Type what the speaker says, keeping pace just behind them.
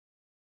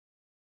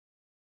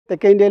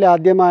തെക്കേ ഇന്ത്യയിൽ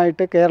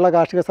ആദ്യമായിട്ട് കേരള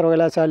കാർഷിക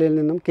സർവകലാശാലയിൽ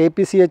നിന്നും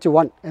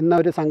KPCH-1 എന്ന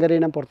ഒരു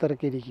സങ്കരയിനം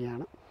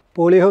പുറത്തിറക്കിയിരിക്കുകയാണ്.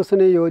 പോളി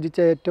ഹൗസിന് യോജിച്ച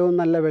ഏറ്റവും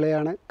നല്ല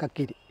വിളയാണ്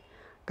കക്കിരി.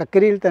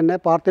 കക്കിരിയിൽ തന്നെ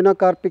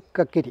പാർത്തിനോകാർപ്പിക്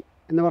കക്കിരി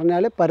എന്ന്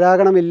പറഞ്ഞാൽ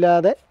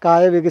പരാഗണമില്ലാതെ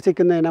കായ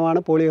വികസിക്കുന്ന ഇനമാണ്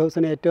പോളി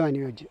ഹൗസിന് ഏറ്റവും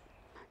അനുയോജ്യം.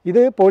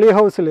 ഇത് പോളി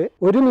ഹൗസിൽ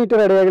 1 മീറ്റർ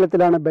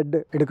ഇടയകലത്തിലാണ് ബെഡ്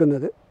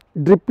എടുക്കുന്നത്.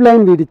 ഡ്രിപ്പ്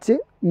ലൈൻ വിരിച്ച്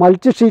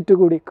മൾച്ച് ഷീറ്റ്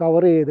കൂടി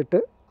കവർ ചെയ്തിട്ട്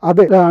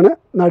അതിലാണ്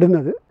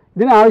നടുന്നത്.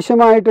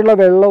 ഇതിനാവശ്യമായിട്ടുള്ള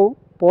വെള്ളവും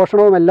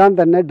പോഷണവും എല്ലാം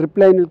തന്നെ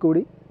ഡ്രിപ്പ് ലൈനിൽ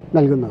കൂടി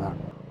നൽകുന്നതാണ്.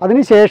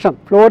 അതിനുശേഷം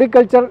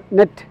ഫ്ലോറിക്കൾച്ചർ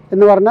നെറ്റ്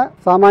എന്ന് പറഞ്ഞ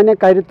സാമാന്യ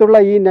കരുത്തുള്ള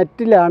ഈ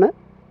നെറ്റിലാണ്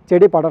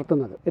ചെടി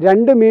പടർത്തുന്നത്.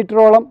 2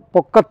 മീറ്ററോളം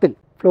പൊക്കത്തിൽ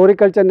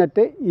ഫ്ലോറിക്കൾച്ചർ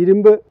നെറ്റ്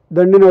ഇരുമ്പ്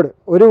ദണ്ണിനോട്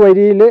ഒരു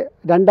വരിയിൽ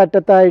 2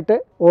 അറ്റത്തായിട്ട്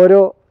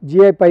ഓരോ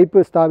GI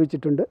പൈപ്പ്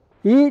സ്ഥാപിച്ചിട്ടുണ്ട്.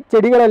 ഈ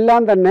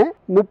ചെടികളെല്ലാം തന്നെ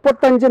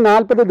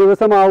 35-40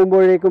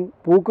 ദിവസമാകുമ്പോഴേക്കും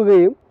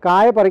പൂക്കുകയും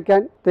കായ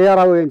പറിക്കാൻ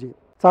തയ്യാറാവുകയും ചെയ്യും.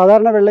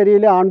 സാധാരണ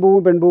വെള്ളരിയിൽ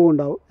ആൺപൂവും പെൺപൂവും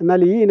ഉണ്ടാവും. എന്നാൽ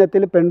ഈ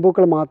ഇനത്തിൽ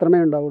പെൺപൂക്കൾ മാത്രമേ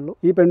ഉണ്ടാവുള്ളൂ.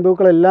 ഈ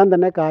പെൺപൂക്കളെല്ലാം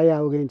തന്നെ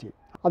കായാവുകയും ചെയ്യും.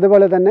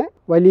 അതുപോലെ തന്നെ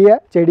വലിയ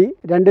ചെടി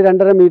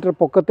 2-2.5 മീറ്റർ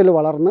പൊക്കത്തിൽ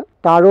വളർന്ന്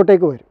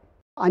താഴോട്ടേക്ക് വരും.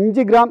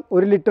 5 ഗ്രാം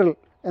 1 ലിറ്ററിൽ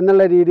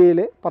എന്നുള്ള രീതിയിൽ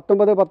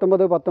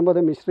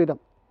 19-19-19 മിശ്രിതം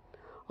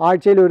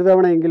ആഴ്ചയിൽ ഒരു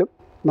തവണയെങ്കിലും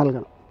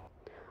നൽകണം.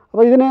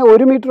 അപ്പോൾ ഇതിന്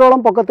 1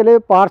 മീറ്ററോളം പൊക്കത്തിൽ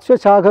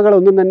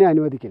പാർശ്വശാഖകളൊന്നും തന്നെ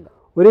അനുവദിക്കില്ല.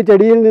 ഒരു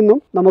ചെടിയിൽ നിന്നും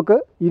നമുക്ക്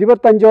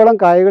 25ഓളം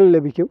കായകൾ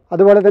ലഭിക്കും.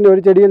 അതുപോലെ തന്നെ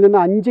ഒരു ചെടിയിൽ നിന്ന്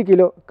 5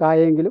 കിലോ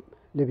കായെങ്കിലും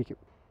ലഭിക്കും.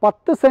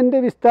 10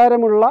 സെൻറ്റ്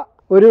വിസ്താരമുള്ള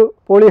ഒരു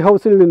പോളി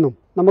ഹൗസിൽ നിന്നും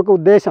നമുക്ക്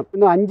ഉദ്ദേശം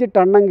 5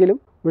 ടണ്ണെങ്കിലും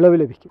വിളവ്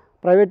ലഭിക്കും.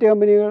 പ്രൈവറ്റ്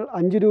കമ്പനികൾ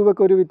 5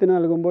 രൂപയ്ക്ക് ഒരു വിത്തിന്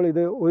നൽകുമ്പോൾ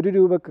ഇത് 1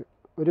 രൂപയ്ക്ക്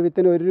ഒരു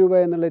വിത്തിന് 1 രൂപ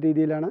എന്നുള്ള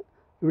രീതിയിലാണ്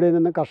ഇവിടെ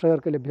നിന്ന്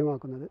കർഷകർക്ക്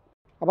ലഭ്യമാക്കുന്നത്.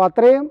 അപ്പോൾ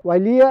അത്രയും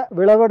വലിയ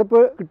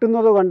വിളവെടുപ്പ്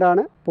കിട്ടുന്നത്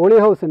കൊണ്ടാണ് പോളി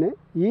ഹൗസിന്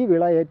ഈ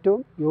വിള ഏറ്റവും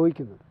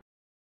യോജിക്കുന്നത്.